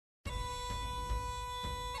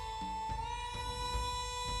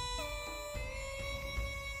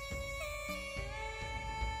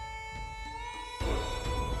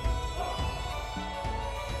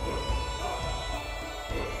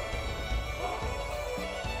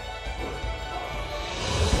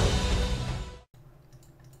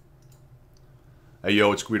Hey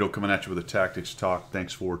yo, it's Guido coming at you with a Tactics Talk.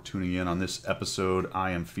 Thanks for tuning in. On this episode,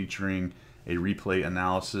 I am featuring a replay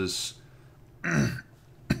analysis of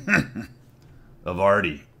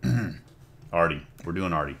Artie. Artie. We're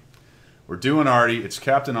doing Artie. We're doing Artie. It's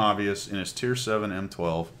Captain Obvious in his Tier 7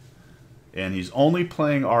 M12. And he's only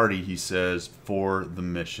playing Artie, he says, for the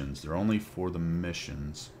missions. They're only for the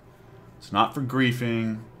missions. It's not for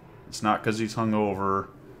griefing. It's not because he's hungover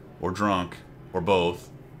or drunk or both.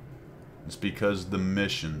 It's because the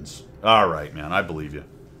missions. All right, man. I believe you.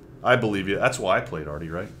 I believe you. That's why I played Artie,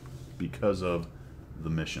 right? Because of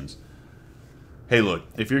the missions. Hey, look.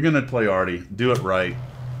 If you're going to play Artie, do it right.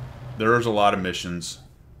 There's a lot of missions.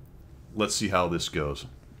 Let's see how this goes.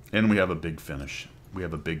 And we have a big finish. We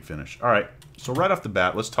have a big finish. All right. So right off the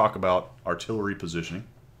bat, let's talk about artillery positioning.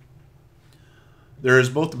 There is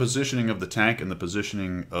both the positioning of the tank and the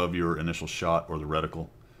positioning of your initial shot or the reticle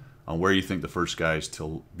on where you think the first guys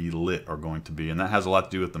to be lit are going to be. And that has a lot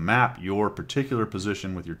to do with the map, your particular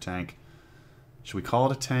position with your tank. Should we call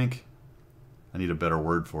it a tank? I need a better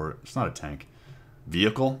word for it. It's not a tank.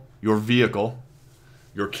 Vehicle. Your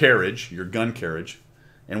carriage, your gun carriage,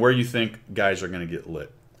 and where you think guys are going to get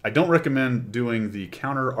lit. I don't recommend doing the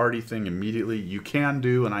counter Artie thing immediately. You can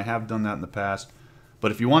do, and I have done that in the past.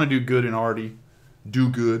 But if you want to do good in Artie, do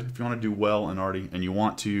good. If you want to do well in Artie, and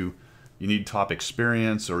you need top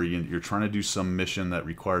experience, or you're trying to do some mission that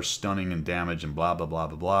requires stunning and damage and blah, blah, blah,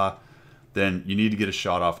 blah, blah, then you need to get a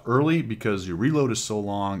shot off early because your reload is so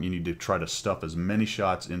long. You need to try to stuff as many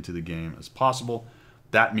shots into the game as possible.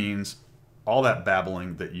 That means all that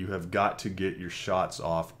babbling that you have got to get your shots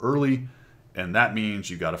off early, and that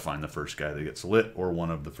means you got to find the first guy that gets lit or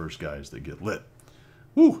one of the first guys that get lit.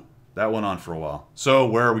 Whew, that went on for a while. So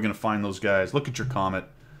where are we going to find those guys? Look at your comet.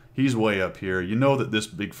 He's way up here. You know that this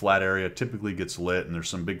big flat area typically gets lit, and there's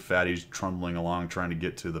some big fatties trundling along trying to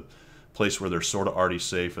get to the place where they're sort of already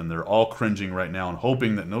safe, and they're all cringing right now and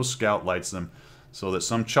hoping that no scout lights them so that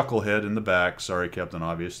some chucklehead in the back, sorry, Captain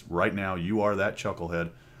Obvious, right now you are that chucklehead,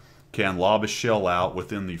 can lob a shell out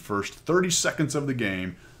within the first 30 seconds of the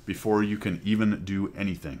game before you can even do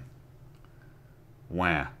anything.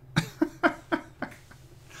 Wah.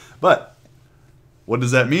 But what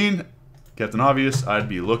does that mean? Captain Obvious, I'd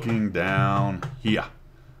be looking down here,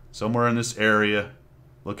 somewhere in this area,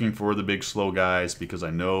 looking for the big slow guys because I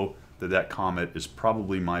know that that comet is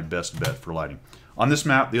probably my best bet for lighting. On this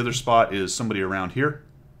map, the other spot is somebody around here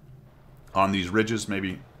on these ridges,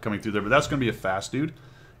 maybe coming through there, but that's going to be a fast dude.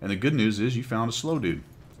 And the good news is you found a slow dude.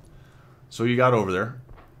 So you got over there.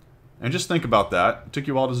 And just think about that. It took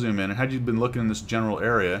you a while to zoom in, and had you been looking in this general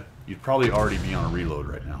area, you'd probably already be on a reload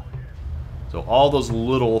right now. So all those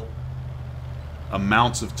little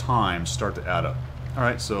amounts of time start to add up. All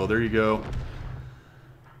right, so there you go.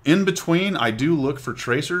 In between, I do look for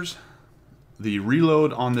tracers. The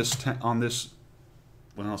reload on this,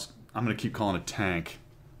 what else? I'm going to keep calling it a tank.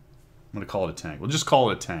 I'm going to call it a tank. We'll just call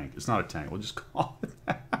it a tank. It's not a tank. We'll just call it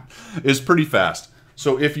that. It's pretty fast.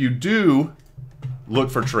 So if you do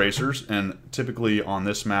look for tracers, and typically on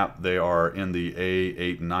this map they are in the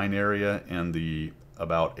A8-9 area and the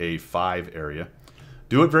about A5 area,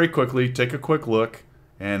 do it very quickly. Take a quick look,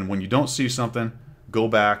 and when you don't see something, go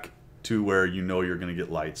back to where you know you're going to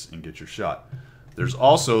get lights and get your shot. There's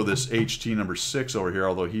also this HT number 6 over here,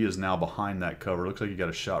 although he is now behind that cover. Looks like he got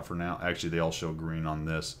a shot for now. Actually, they all show green on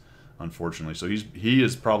this, unfortunately. So he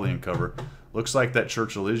is probably in cover. Looks like that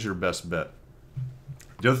Churchill is your best bet.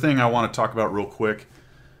 The other thing I want to talk about real quick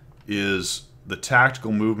is the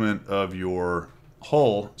tactical movement of your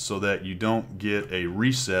hull so that you don't get a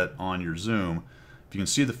reset on your zoom. If you can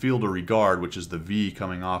see the field of regard, which is the V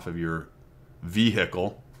coming off of your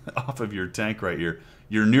vehicle, off of your tank right here,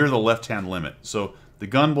 you're near the left-hand limit. So the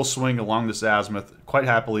gun will swing along this azimuth quite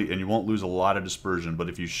happily, and you won't lose a lot of dispersion. But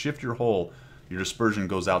if you shift your hull, your dispersion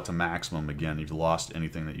goes out to maximum again. You've lost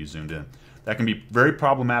anything that you zoomed in. That can be very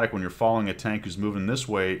problematic when you're following a tank who's moving this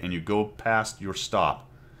way and you go past your stop.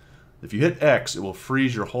 If you hit X, it will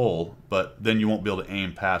freeze your hull, but then you won't be able to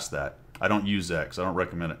aim past that. I don't use X. I don't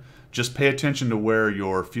recommend it. Just pay attention to where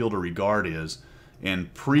your field of regard is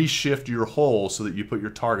and pre-shift your hull so that you put your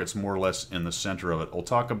targets more or less in the center of it. We'll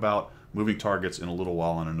talk about moving targets in a little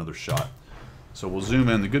while on another shot. So we'll zoom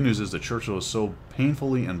in. The good news is that Churchill is so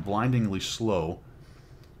painfully and blindingly slow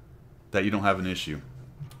that you don't have an issue.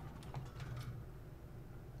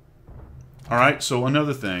 Alright, so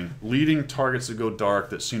another thing. Leading targets that go dark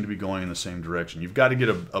that seem to be going in the same direction. You've got to get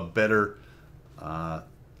a better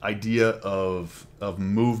idea of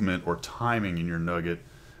movement or timing in your nugget,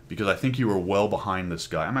 because I think you were well behind this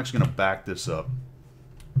guy. I'm actually going to back this up.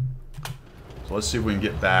 So let's see if we can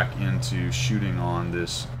get back into shooting on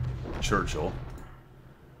this Churchill.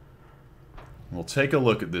 We'll take a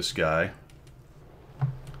look at this guy.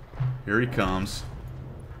 Here he comes.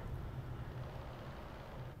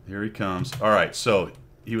 Here he comes. All right, so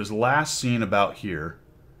he was last seen about here.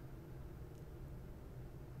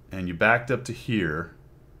 And you backed up to here.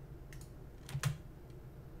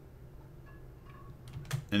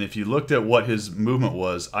 And if you looked at what his movement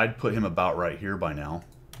was, I'd put him about right here by now.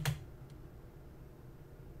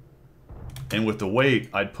 And with the weight,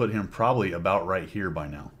 I'd put him probably about right here by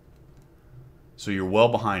now. So you're well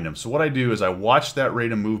behind him. So what I do is I watch that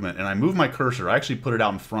rate of movement, and I move my cursor. I actually put it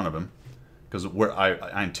out in front of him, because where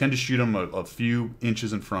I intend to shoot him a few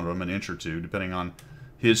inches in front of him, an inch or two, depending on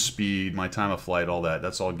his speed, my time of flight, all that.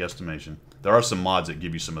 That's all guesstimation. There are some mods that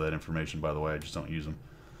give you some of that information, by the way. I just don't use them.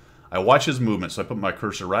 I watch his movement, so I put my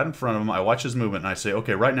cursor right in front of him. I watch his movement, and I say,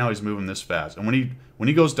 okay, right now he's moving this fast. And when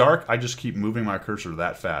he goes dark, I just keep moving my cursor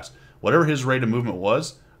that fast. Whatever his rate of movement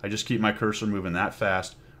was, I just keep my cursor moving that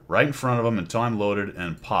fast, right in front of him until I'm loaded,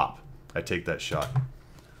 and pop, I take that shot.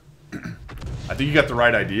 I think you got the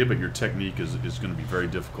right idea, but your technique is going to be very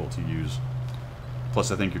difficult to use.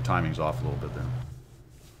 Plus, I think your timing's off a little bit there.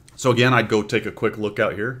 So again, I'd go take a quick look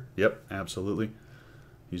out here. Yep, absolutely.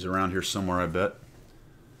 He's around here somewhere, I bet.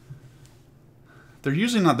 They're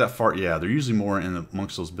usually not that far. Yeah, they're usually more in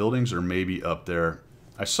amongst those buildings or maybe up there.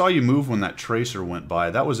 I saw you move when that tracer went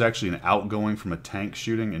by. That was actually an outgoing from a tank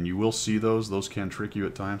shooting, and you will see those. Those can trick you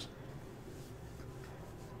at times.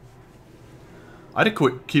 I'd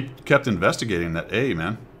have kept investigating that A,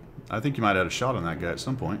 man. I think you might have had a shot on that guy at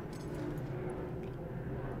some point.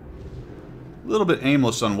 A little bit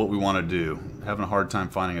aimless on what we want to do. Having a hard time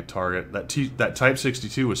finding a target. That Type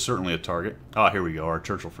 62 was certainly a target. Ah, here we go. Our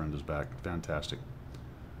Churchill friend is back. Fantastic.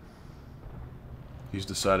 He's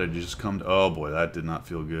decided to just come to... Oh, boy, that did not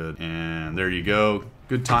feel good. And there you go.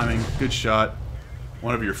 Good timing. Good shot.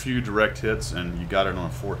 One of your few direct hits, and you got it on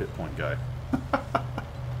a 4-hit point guy.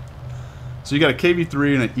 So you got a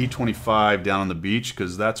KV-3 and an E-25 down on the beach,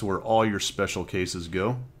 because that's where all your special cases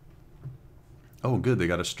go. Oh, good. They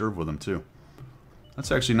got a Sturv with them, too. That's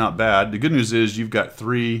actually not bad. The good news is you've got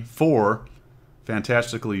 4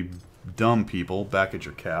 fantastically dumb people back at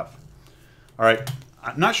your cap. All right.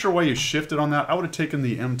 I'm not sure why you shifted on that. I would have taken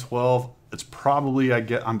the M12. It's probably,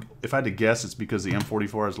 if I had to guess, it's because the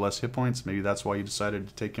M44 has less hit points. Maybe that's why you decided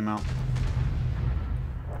to take him out.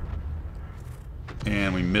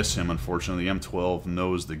 And we miss him, unfortunately. The M12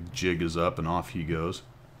 knows the jig is up, and off he goes.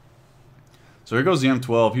 So here goes the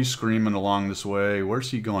M12. He's screaming along this way. Where's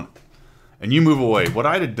he going? And you move away. What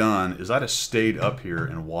I'd have done is I'd have stayed up here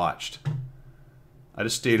and watched. I'd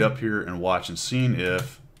have stayed up here and watched and seen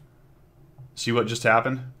if... See what just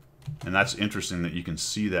happened? And that's interesting that you can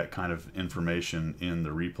see that kind of information in the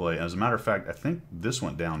replay. As a matter of fact, I think this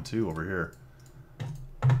went down too over here.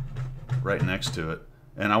 Right next to it.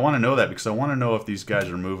 And I want to know that because I want to know if these guys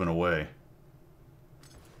are moving away.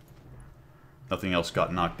 Nothing else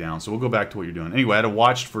got knocked down. So we'll go back to what you're doing. Anyway, I'd have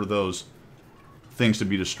watched for those things to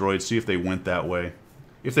be destroyed. See if they went that way.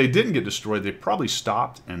 If they didn't get destroyed, they probably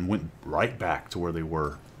stopped and went right back to where they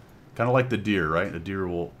were. Kind of like the deer, right? The deer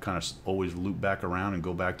will kind of always loop back around and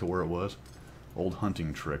go back to where it was. Old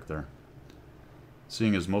hunting trick there.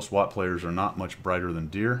 Seeing as most WOT players are not much brighter than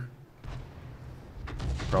deer,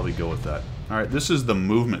 probably go with that. All right, this is the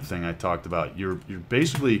movement thing I talked about. You're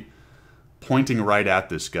basically pointing right at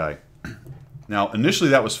this guy. Now, initially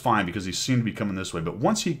that was fine because he seemed to be coming this way, but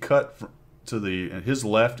once he cut to his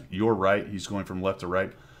left, your right, he's going from left to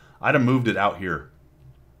right, I'd have moved it out here.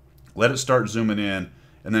 Let it start zooming in,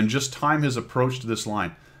 and then just time his approach to this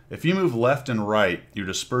line. If you move left and right, your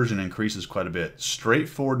dispersion increases quite a bit. Straight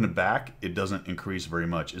forward and back, it doesn't increase very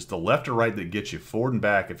much. It's the left or right that gets you forward and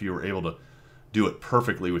back. If you were able to do it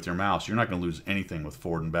perfectly with your mouse, you're not going to lose anything with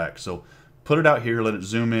forward and back. So put it out here, let it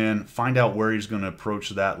zoom in, find out where he's going to approach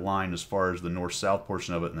that line as far as the north-south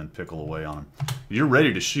portion of it, and then pickle away on him. You're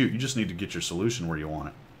ready to shoot. You just need to get your solution where you want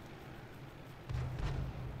it.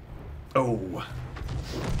 Oh.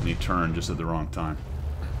 And he turned just at the wrong time.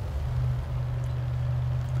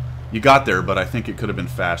 You got there, but I think it could have been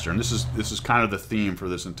faster. And this is kind of the theme for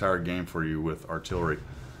this entire game for you with artillery.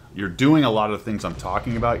 You're doing a lot of the things I'm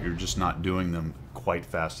talking about, you're just not doing them quite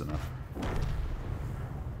fast enough.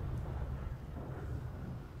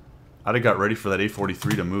 I'd have got ready for that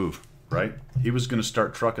A43 to move, right? He was going to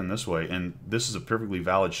start trucking this way, and this is a perfectly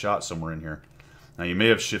valid shot somewhere in here. Now, you may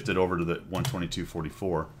have shifted over to the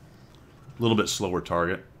 122-44. A little bit slower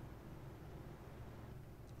target.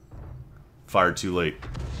 Fired too late.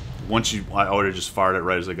 I would have just fired it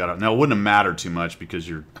right as I got out. Now, it wouldn't have mattered too much because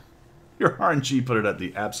your RNG put it at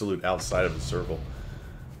the absolute outside of the circle.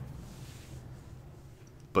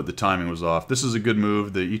 but the timing was off. This is a good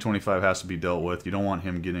move. The E25 has to be dealt with. You don't want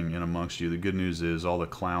him getting in amongst you. The good news is all the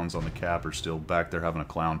clowns on the Cap are still back there having a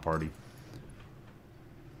clown party.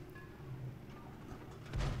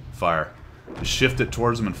 Fire. Just shift it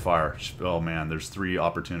towards him and fire. Oh man, there's 3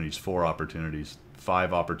 opportunities, 4 opportunities,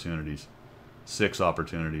 5 opportunities, 6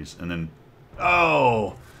 opportunities, and then,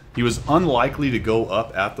 oh! He was unlikely to go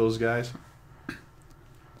up at those guys.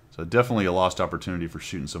 So definitely a lost opportunity for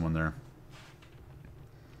shooting someone there.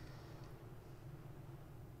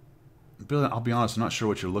 Billy, I'll be honest, I'm not sure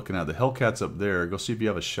what you're looking at. The Hellcat's up there. Go see if you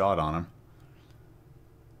have a shot on him.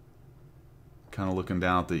 Kind of looking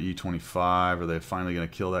down at the E25. Are they finally going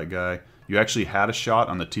to kill that guy? You actually had a shot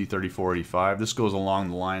on the T-3485. This goes along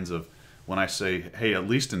the lines of when I say, hey, at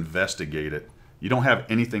least investigate it. You don't have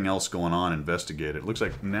anything else going on, investigate it. It looks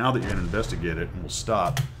like now that you're going to investigate it, and we'll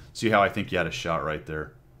stop. See how I think you had a shot right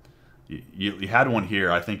there. You had one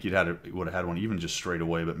here. I think would have had one even just straight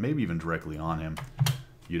away, but maybe even directly on him.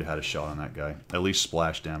 You'd have had a shot on that guy. At least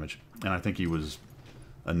splash damage. And I think he was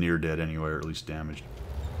a near dead anyway, or at least damaged.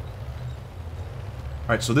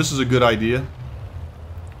 Alright, so this is a good idea.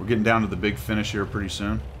 We're getting down to the big finish here pretty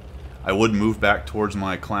soon. I would move back towards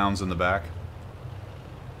my clowns in the back.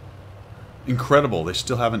 Incredible, they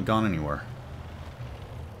still haven't gone anywhere.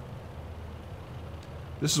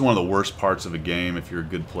 This is one of the worst parts of a game if you're a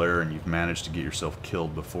good player and you've managed to get yourself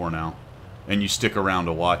killed before now. And you stick around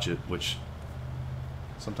to watch it, which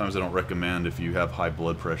sometimes I don't recommend if you have high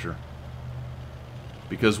blood pressure.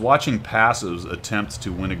 Because watching passives attempt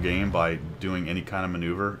to win a game by doing any kind of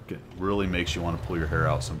maneuver really makes you want to pull your hair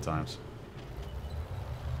out sometimes.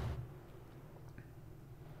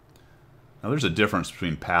 Now there's a difference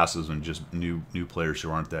between passives and just new players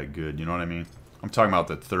who aren't that good, you know what I mean? I'm talking about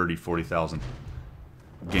the 30, 40,000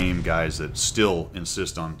 game guys that still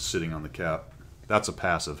insist on sitting on the Cap. That's a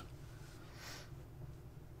passive.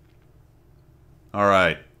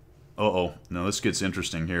 Alright. Uh-oh. Now this gets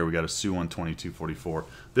interesting here. We got a Su-122-44.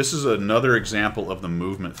 This is another example of the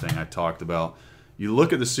movement thing I talked about. You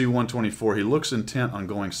look at the Su-124, he looks intent on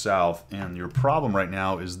going south, and your problem right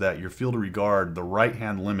now is that your field of regard, the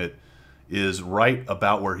right-hand limit, is right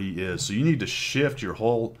about where he is. So you need to shift your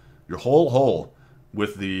whole hole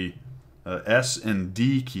with the S and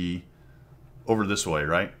D key over this way,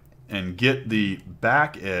 right? And get the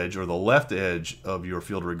back edge or the left edge of your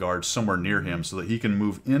field of regard somewhere near him so that he can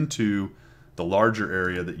move into the larger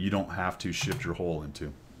area that you don't have to shift your hole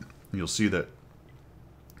into. You'll see that.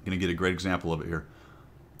 I'm going to get a great example of it here.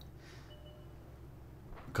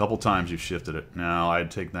 A couple times you've shifted it. Now I'd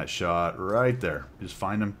take that shot right there. Just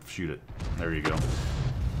find him, shoot it. There you go.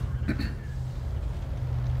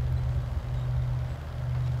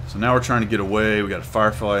 So now we're trying to get away. We got a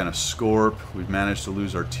Firefly and a Scorp. We've managed to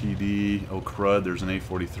lose our TD. Oh crud, there's an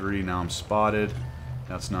A43. Now I'm spotted.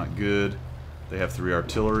 That's not good. They have 3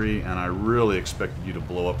 artillery, and I really expected you to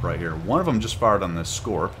blow up right here. One of them just fired on this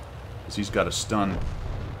Scorp, because he's got a stun.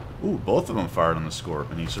 Ooh, both of them fired on the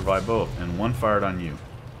Scorp, and he survived both. And one fired on you.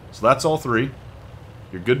 So that's all 3.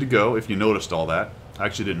 You're good to go if you noticed all that. I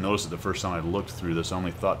actually didn't notice it the first time I looked through this. I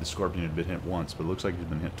only thought the Scorpion had been hit once, but it looks like he's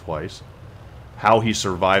been hit twice. How he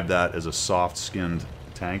survived that as a soft-skinned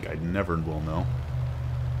tank, I never will know.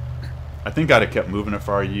 I think I'd have kept moving if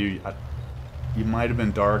I were you. You might have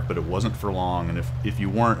been dark, but it wasn't for long, and if you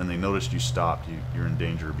weren't and they noticed you stopped, you're in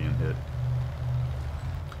danger of being hit.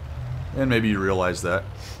 And maybe you realize that.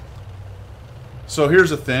 So here's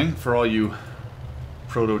the thing for all you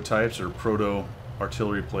prototypes or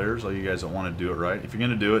proto-artillery players, all you guys that want to do it right. If you're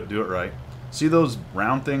going to do it right. See those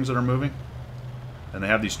round things that are moving? And they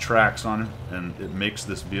have these tracks on it, and it makes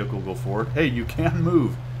this vehicle go forward. Hey, you can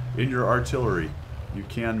move in your artillery. You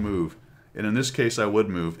can move. And in this case, I would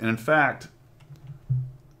move. And in fact,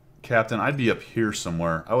 Captain, I'd be up here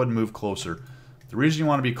somewhere. I would move closer. The reason you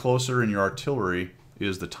want to be closer in your artillery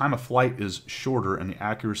is the time of flight is shorter and the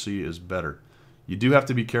accuracy is better. You do have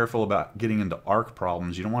to be careful about getting into arc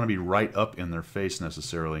problems. You don't want to be right up in their face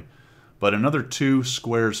necessarily. But another 2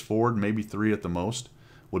 squares forward, maybe 3 at the most,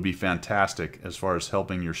 would be fantastic as far as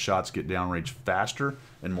helping your shots get downrange faster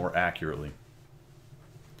and more accurately.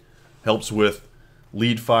 Helps with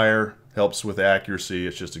lead fire, helps with accuracy.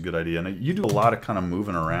 It's just a good idea. And you do a lot of kind of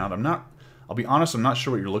moving around. I'll be honest, I'm not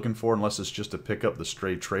sure what you're looking for unless it's just to pick up the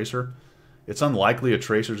stray tracer. It's unlikely a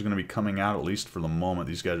tracer is going to be coming out, at least for the moment.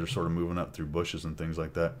 These guys are sort of moving up through bushes and things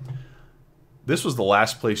like that. This was the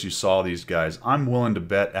last place you saw these guys. I'm willing to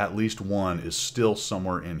bet at least one is still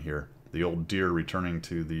somewhere in here. The old deer returning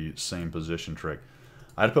to the same position trick.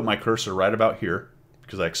 I'd put my cursor right about here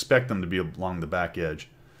because I expect them to be along the back edge.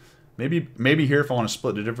 Maybe here if I want to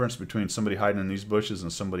split the difference between somebody hiding in these bushes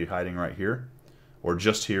and somebody hiding right here. or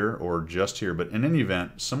just here, or just here. But in any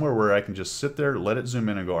event, somewhere where I can just sit there, let it zoom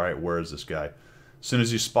in and go, all right, where is this guy? As soon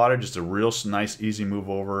as you spot it, just a real nice, easy move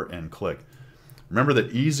over and click. Remember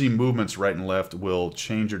that easy movements right and left will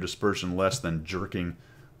change your dispersion less than jerking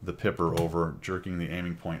the pipper over, jerking the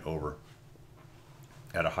aiming point over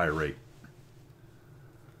at a high rate.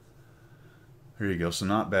 Here you go. So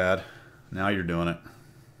not bad. Now you're doing it.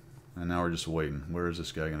 And now we're just waiting. Where is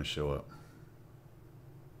this guy going to show up?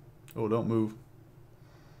 Oh, don't move.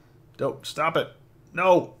 Don't. Stop it.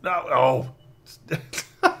 No. No. Oh.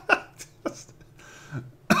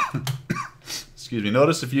 Excuse me.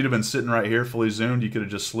 Notice if you'd have been sitting right here fully zoomed, you could have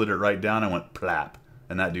just slid it right down and went plap.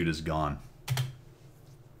 And that dude is gone.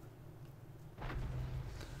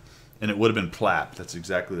 And it would have been plap. That's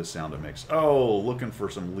exactly the sound it makes. Oh, looking for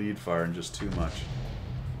some lead fire and just too much.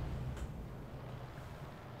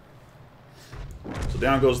 So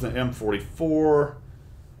down goes the M44.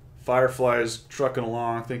 Firefly's trucking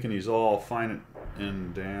along, thinking he's all fine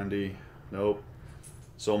and dandy. Nope.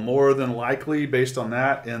 So more than likely, based on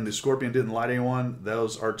that, and the Scorpion didn't light anyone,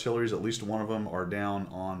 those artilleries, at least one of them, are down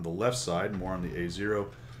on the left side, more on the A0.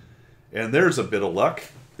 And there's a bit of luck.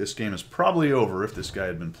 This game is probably over if this guy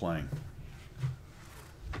had been playing.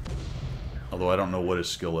 Although I don't know what his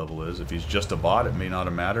skill level is. If he's just a bot, it may not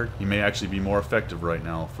have mattered. He may actually be more effective right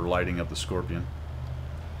now for lighting up the Scorpion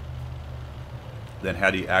than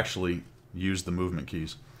had he actually used the movement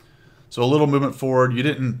keys. So a little movement forward. You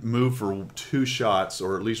didn't move for 2 shots,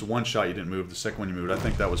 or at least 1 shot you didn't move. The second one you moved. I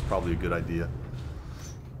think that was probably a good idea.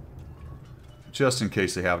 Just in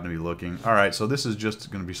case they happen to be looking. Alright, so this is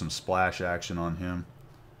just going to be some splash action on him.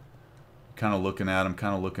 Kind of looking at him,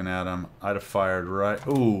 kind of looking at him. I'd have fired right...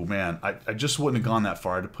 Oh, man. I just wouldn't have gone that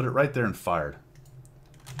far. I'd have put it right there and fired.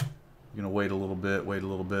 I'm going to wait a little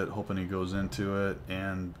bit, hoping he goes into it.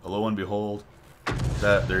 And lo and behold,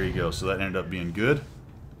 there you go. So that ended up being good.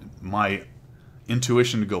 My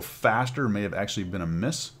intuition to go faster may have actually been a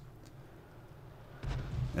miss.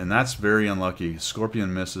 And that's very unlucky.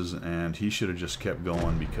 Scorpion misses, and he should have just kept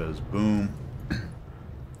going because, boom.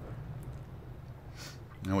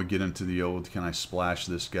 Now we get into the old, can I splash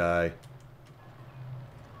this guy?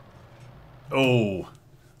 Oh!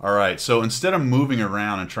 Alright, so instead of moving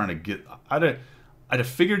around and trying to get... I'd have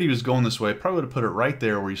figured he was going this way. Probably would have put it right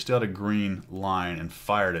there where you still had a green line and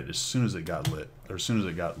fired it as soon as it got lit. Or as soon as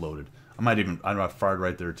it got loaded. I'd have fired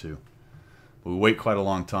right there too. But we wait quite a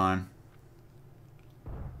long time.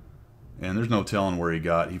 And there's no telling where he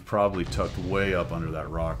got. He probably tucked way up under that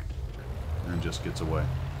rock and just gets away.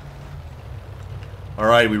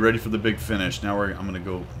 Alright, we ready for the big finish. Now I'm going to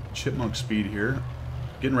go chipmunk speed here.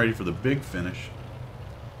 Getting ready for the big finish.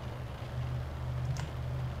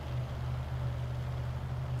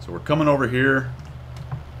 So we're coming over here.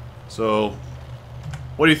 So,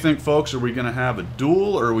 what do you think, folks? Are we going to have a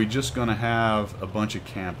duel, or are we just going to have a bunch of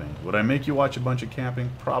camping? Would I make you watch a bunch of camping?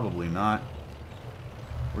 Probably not.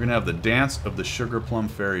 We're going to have the Dance of the Sugar Plum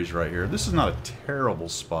Fairies right here. This is not a terrible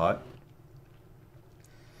spot.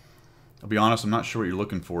 I'll be honest, I'm not sure what you're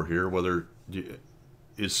looking for here.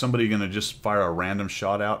 Is somebody going to just fire a random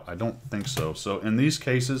shot out? I don't think so. So in these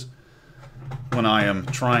cases, when I am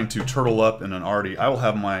trying to turtle up in an arty, I will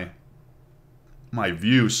have my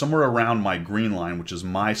view somewhere around my green line, which is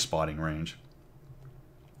my spotting range,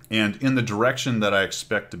 and in the direction that I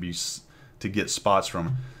expect to get spots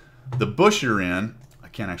from. The bush you're in, I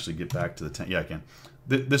can't actually get back to the tent. Yeah, I can.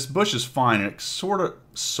 This bush is fine, and it sort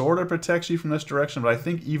of protects you from this direction, but I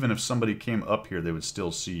think even if somebody came up here, they would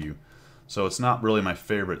still see you. So it's not really my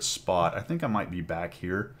favorite spot. I think I might be back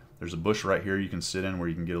here. There's a bush right here you can sit in where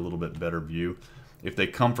you can get a little bit better view. If they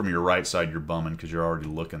come from your right side, you're bumming because you're already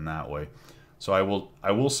looking that way. So I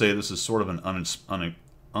will say this is sort of an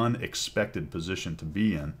unexpected position to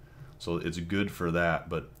be in. So it's good for that,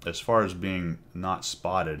 but as far as being not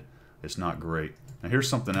spotted, it's not great. Now here's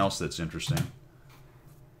something else that's interesting.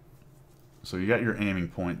 So you got your aiming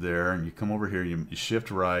point there, and you come over here, you shift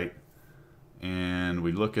right, and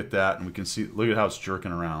we look at that, and we can see, look at how it's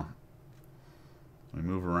jerking around. We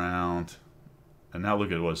move around, and now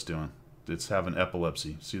look at what it's doing. It's having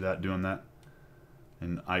epilepsy. See that, doing that?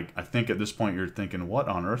 And I think at this point you're thinking, what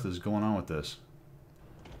on earth is going on with this?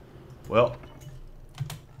 Well,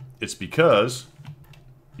 it's because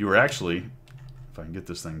you were actually, if I can get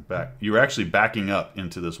this thing back, you were actually backing up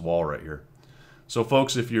into this wall right here. So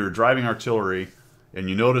folks, if you're driving artillery and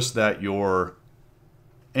you notice that your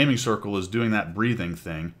aiming circle is doing that breathing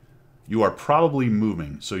thing, you are probably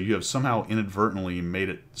moving. So you have somehow inadvertently made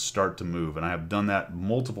it start to move. And I have done that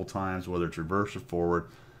multiple times, whether it's reverse or forward.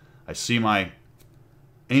 I see my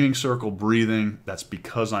aiming circle breathing. That's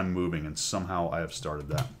because I'm moving, and somehow I have started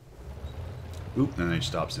that. Oop, and then he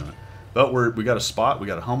stops doing it. But we got a spot. We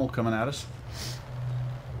got a Hummel coming at us.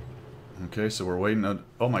 Okay, so we're waiting on...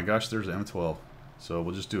 Oh my gosh, there's the M12. So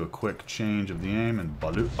we'll just do a quick change of the aim and...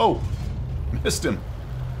 Oh! Missed him!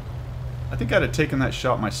 I think I'd have taken that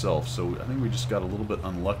shot myself, so I think we just got a little bit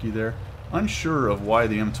unlucky there. Unsure of why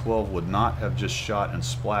the M12 would not have just shot and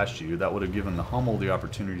splashed you. That would have given the Hummel the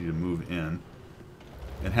opportunity to move in.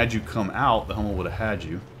 And had you come out, the Hummel would have had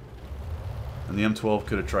you. And the M12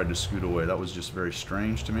 could have tried to scoot away. That was just very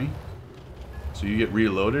strange to me. So you get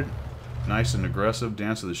reloaded. Nice and aggressive.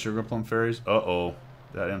 Dance of the Sugar Plum Fairies. Uh-oh.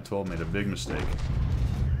 That M12 made a big mistake.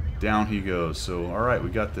 Down he goes. So, alright,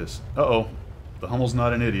 we got this. Uh-oh. The Hummel's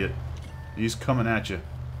not an idiot. He's coming at you.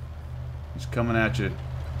 He's coming at you.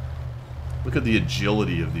 Look at the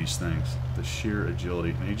agility of these things. The sheer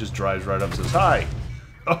agility. And he just drives right up and says, "Hi!"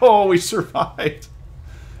 Oh, we survived.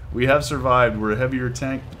 We have survived. We're a heavier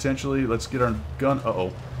tank, potentially. Let's get our gun.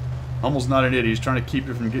 Uh-oh. Hummel's not an idiot. He's trying to keep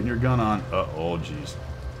you from getting your gun on. Uh-oh, jeez.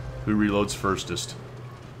 Who reloads firstest?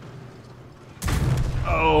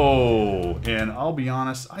 Oh! And I'll be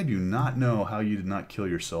honest, I do not know how you did not kill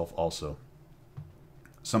yourself also.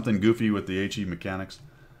 Something goofy with the HE mechanics.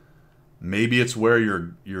 Maybe it's where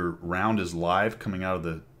your round is live coming out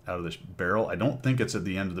of this barrel. I don't think it's at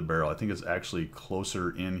the end of the barrel. I think it's actually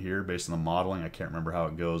closer in here based on the modeling. I can't remember how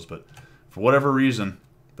it goes, but for whatever reason,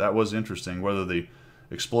 that was interesting. Whether the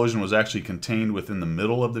explosion was actually contained within the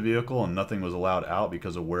middle of the vehicle and nothing was allowed out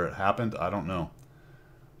because of where it happened, I don't know.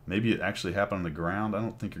 Maybe it actually happened on the ground. I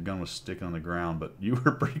don't think your gun was sticking on the ground, but you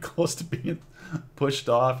were pretty close to being pushed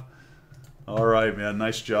off. All right, man.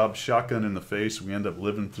 Nice job. Shotgun in the face. We end up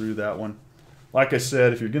living through that one. Like I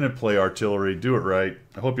said, if you're going to play artillery, do it right.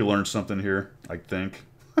 I hope you learned something here, I think.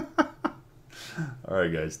 All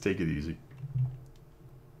right, guys. Take it easy.